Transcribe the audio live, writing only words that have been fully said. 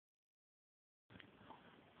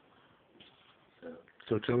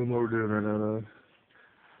So tell them what we're doing right now, Doug.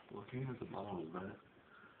 Looking at the bottle, man.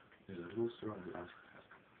 There's a little straw in the ice.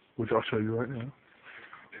 Which I'll show you right now.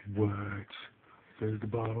 What? There's the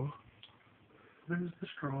bottle. There's the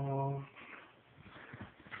straw.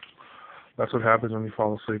 That's what happens when you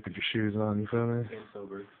fall asleep with your shoes on, you feel me? And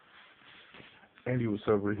sober. Andy was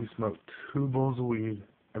sober. He smoked 2 bowls of weed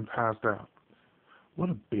and passed out. What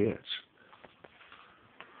a bitch.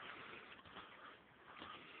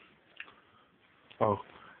 Oh,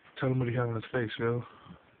 tell him what he has on his face, yo.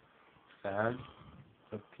 Sad.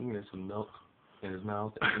 A penis and milk in his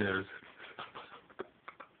mouth and there's...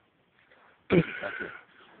 That's it.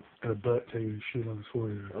 And a butt taking shit on his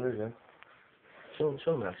forehead. Oh, there you go.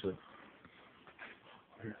 Show him actually.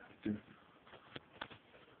 Here, dude.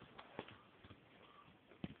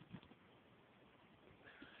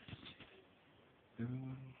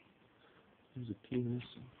 There's a penis.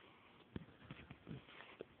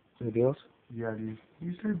 Anything else? Yeah, dude.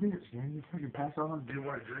 You said bitch, man. You fucking pass on, didn't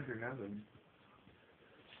want to drink or nothing.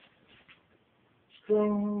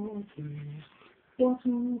 Strong, please.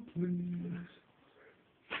 Bottle, please.